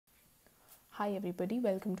Hi everybody,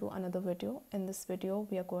 welcome to another video. In this video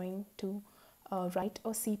we are going to write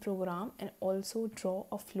a C program and also draw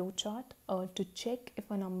a flowchart to check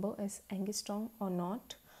if a number is Angstrong or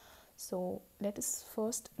not. So let us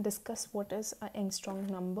first discuss what is an Angstrong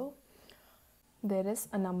number. There is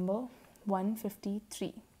a number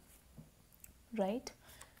 153, right?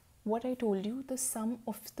 What I told you, the sum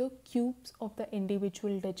of the cubes of the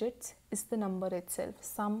individual digits is the number itself.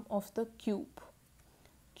 Sum of the cube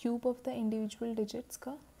of the individual digits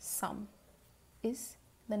ka sum is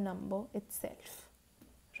the number itself,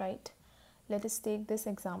 right? Let us take this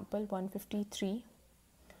example 153.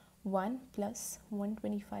 1 plus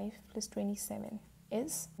 125 plus 27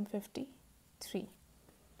 is 153.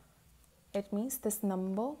 It means this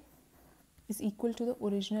number is equal to the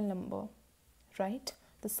original number, right?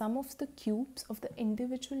 The sum of the cubes of the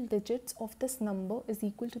individual digits of this number is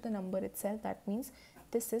equal to the number itself. That means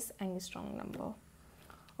this is Angstrong number.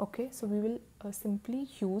 Okay, so we will simply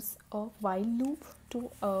use a while loop to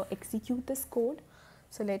execute this code.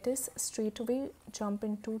 So let us straight away jump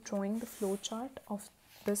into drawing the flowchart of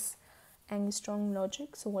this Angstrong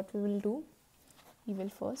logic. So what we will do, we will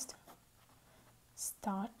first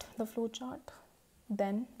start the flowchart.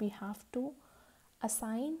 Then we have to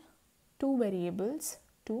assign two variables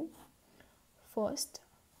to first,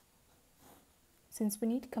 since we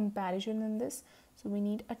need comparison in this, so we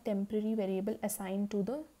need a temporary variable assigned to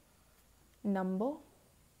the number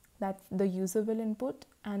that the user will input,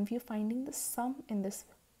 and we are finding the sum in this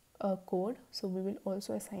code, so we will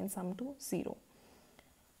also assign sum to 0.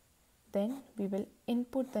 Then we will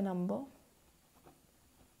input the number,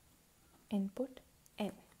 input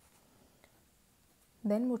n.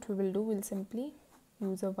 Then what we will do, we'll simply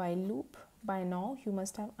use a while loop. By now you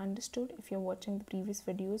must have understood, if you're watching the previous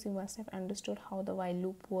videos, you must have understood how the while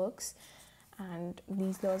loop works, and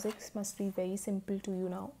these logics must be very simple to you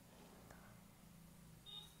now.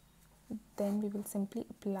 Then we will simply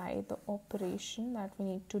apply the operation that we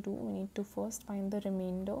need to do. We need to first find the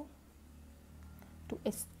remainder to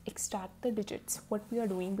extract the digits. What we are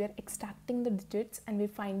doing, we are extracting the digits and we're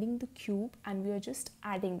finding the cube and we are just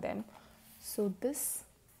adding them. So this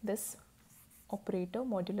operator,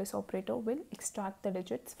 modulus operator, will extract the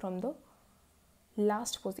digits from the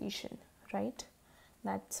last position, right?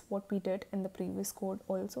 That's what we did in the previous code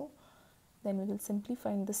also. Then we will simply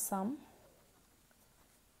find the sum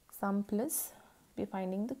plus we're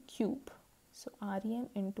finding the cube, so rem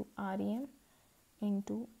into rem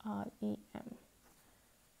into rem,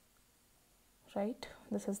 right?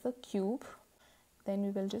 This is the cube. Then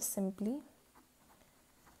we will just simply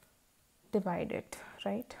divide it,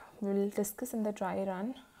 right? We will discuss in the dry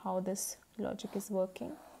run how this logic is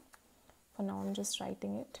working. For now I'm just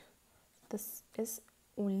writing it. This is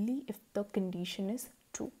only if the condition is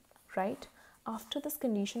true, right? After this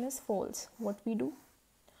condition is false, what we do,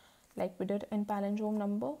 like we did in palindrome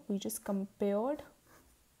number, we will just compare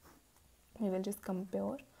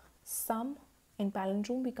sum. In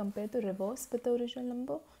palindrome we compare the reverse with the original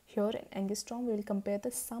number. Here in Angstrong we will compare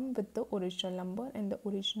the sum with the original number, and the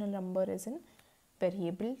original number is in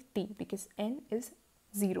variable t because n is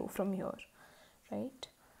 0 from here, right?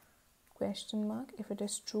 Question mark. If it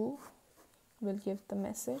is true, we'll give the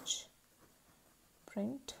message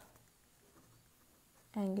print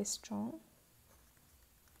Angstrong.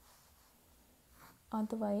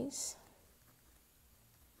 Otherwise,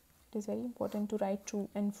 it is very important to write true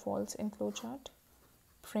and false in flowchart.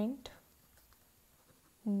 Print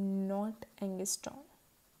not Angstrong,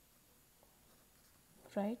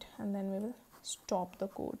 right? And then we will stop the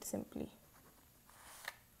code simply.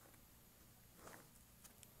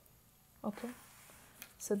 Okay,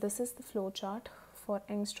 so this is the flowchart for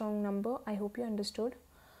Angstrong number. I hope you understood.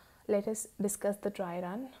 Let us discuss the dry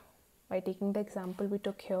run. By taking the example we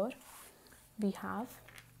took here, we have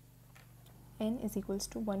n is equals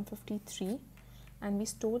to 153 and we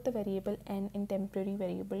store the variable n in temporary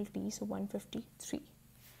variable t, so 153,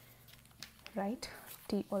 right?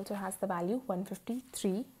 T also has the value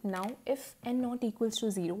 153. Now if n not equals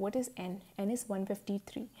to 0, what is n? N is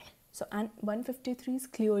 153. So and 153 is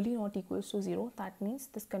clearly not equals to 0. That means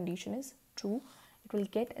this condition is true. It will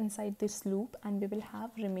get inside this loop and we will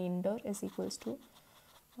have remainder is equals to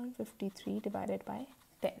 153 divided by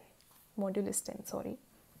 10, modulus 10, sorry.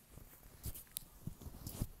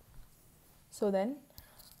 So then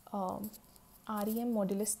rem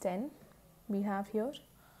modulus 10 we have here.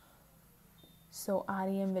 So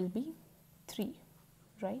rem will be 3,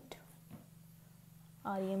 right?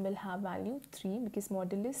 Rem will have value 3 because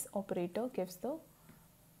modulus operator gives the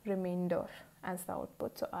remainder as the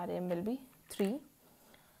output. So rem will be 3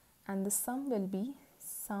 and the sum will be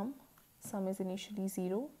sum is initially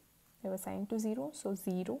 0 they were assigned to 0, so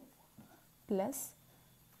 0 plus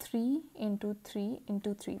 3 into 3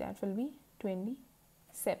 into 3, that will be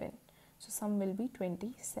 27. So sum will be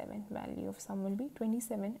 27, value of sum will be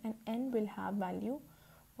 27, and n will have value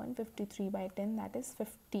 153 by 10, that is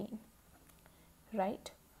 15,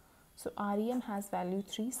 right? So REM has value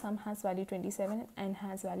 3, sum has value 27, and n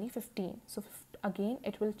has value 15. So again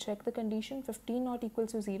it will check the condition, 15 not equal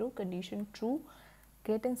to 0, condition true,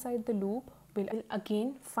 get inside the loop, will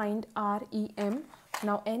again find REM.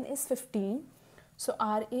 Now n is 15, so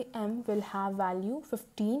REM will have value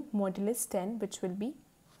 15 modulus 10, which will be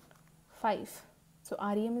 5. So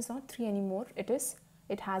REM is not 3 anymore,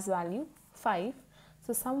 it has value 5.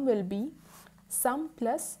 So sum will be sum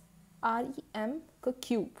plus REM ka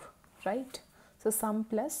cube, right? So sum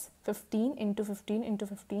plus 15 into 15 into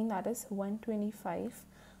 15, that is 125.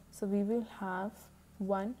 So we will have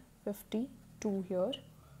 152 here,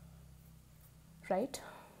 right?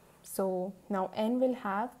 So now n will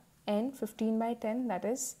have n 15 by 10, that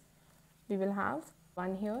is we will have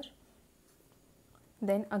 1 here.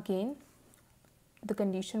 Then again the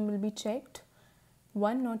condition will be checked,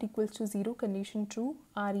 1 not equals to 0, condition true,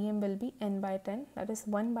 REM will be n by 10, that is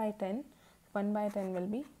 1 by 10, 1 by 10 will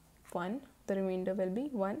be 1, the remainder will be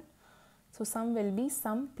 1. So sum will be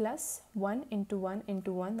sum plus 1 into 1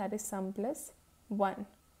 into 1, that is sum plus 1,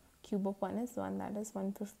 cube of 1 is 1, that is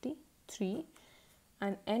 153,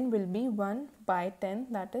 and n will be 1 by 10,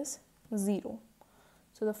 that is 0.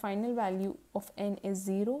 So the final value of n is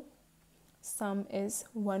 0, sum is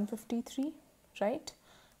 153, right?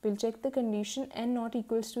 We'll check the condition, n not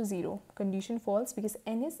equals to 0, condition false because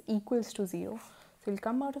n is equals to 0. So we'll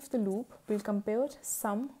come out of the loop, we'll compare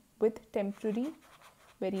sum with temporary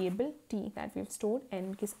variable t that we've stored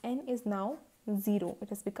n, because n is now 0, it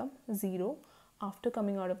has become 0 after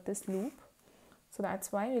coming out of this loop. So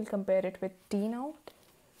that's why we'll compare it with t now.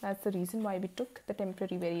 That's the reason why we took the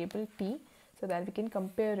temporary variable t, so that we can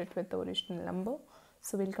compare it with the original number.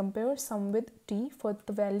 So we'll compare sum with t. For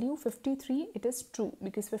the value 53, it is true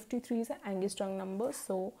because 53 is an Angstrong number,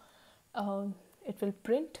 so it will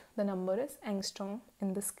print the number as Angstrong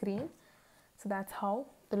in the screen. So that's how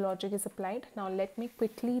the logic is applied. Now let me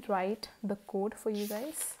quickly write the code for you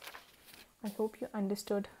guys. I hope you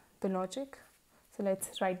understood the logic. So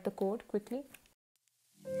let's write the code quickly.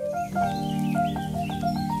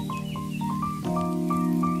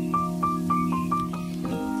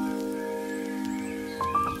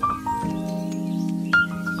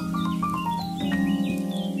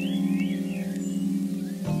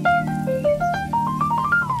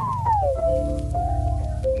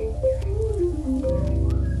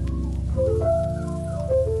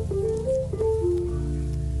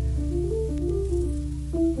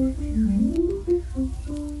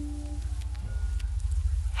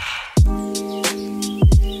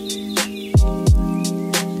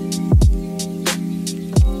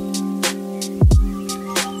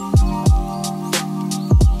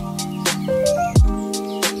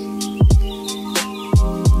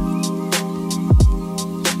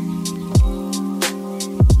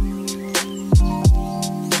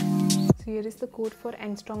 Here is the code for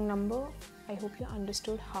Angstrong number. I hope you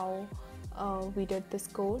understood how we did this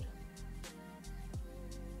code.